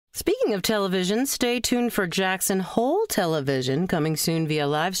Speaking of television, stay tuned for Jackson Hole Television coming soon via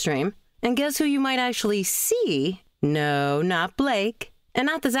live stream. And guess who you might actually see? No, not Blake. And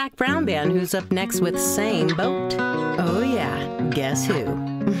not the Zac Brown Band, who's up next with Same Boat. Oh yeah, guess who?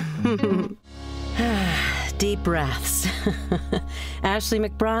 Deep breaths. Ashley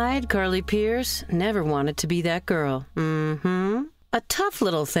McBryde, Carly Pierce, never wanted to be that girl. A tough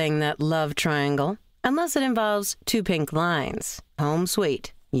little thing, that love triangle. Unless it involves two pink lines. Home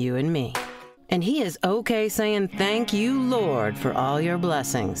sweet, you and me. And he is okay saying thank you, Lord, for all your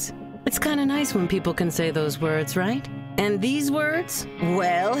blessings. It's kind of nice when people can say those words, right? And these words?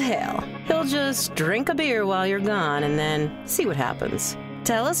 Well, hell. He'll just drink a beer while you're gone and then see what happens.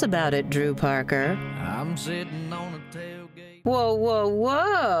 Tell us about it, Drew Parker. I'm sitting on a tailgate. Whoa, whoa,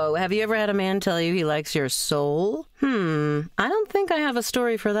 whoa. Have you ever had a man tell you he likes your soul? I don't think I have a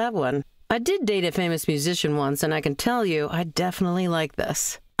story for that one. I did date a famous musician once, and I can tell you I definitely like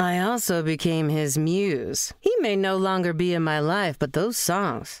this. I also became his muse. He may no longer be in my life, but those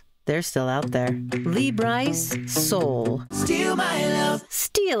songs, they're still out there. Lee Brice, Soul. Steal my love.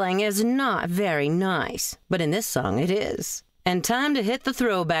 Stealing is not very nice, but in this song it is. And time to hit the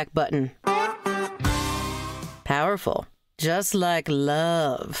throwback button. Powerful, just like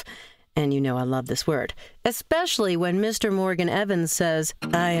love. And you know I love this word, especially when Mr. Morgan Evans says,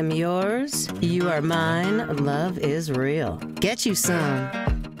 I am yours, you are mine, love is real. Get you some.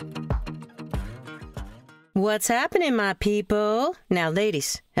 What's happening, my people? Now,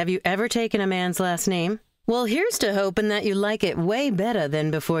 ladies, have you ever taken a man's last name? Well, here's to hoping that you like it way better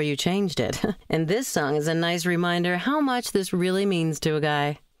than before you changed it. And this song is a nice reminder how much this really means to a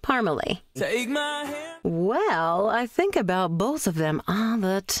guy. Parmalee. Take my hand. Well, I think about both of them all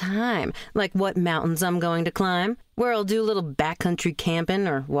the time. Like what mountains I'm going to climb, where I'll do a little backcountry camping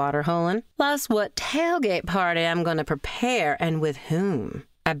or water holing, plus what tailgate party I'm going to prepare and with whom.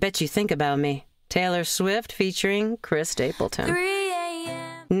 I bet you think about me. Taylor Swift featuring Chris Stapleton. 3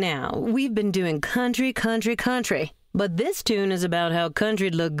 a.m. Now, we've been doing country, country, country. But this tune is about how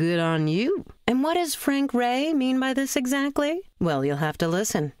country'd look good on you. And what does Frank Ray mean by this exactly? Well, you'll have to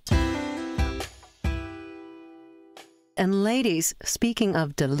listen. And ladies, speaking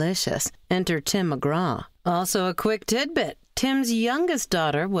of delicious, enter Tim McGraw. Also a quick tidbit. Tim's youngest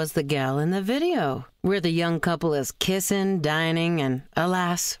daughter was the gal in the video, where the young couple is kissing, dining, and,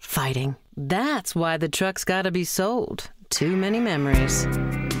 alas, fighting. That's why the truck's gotta be sold. Too many memories.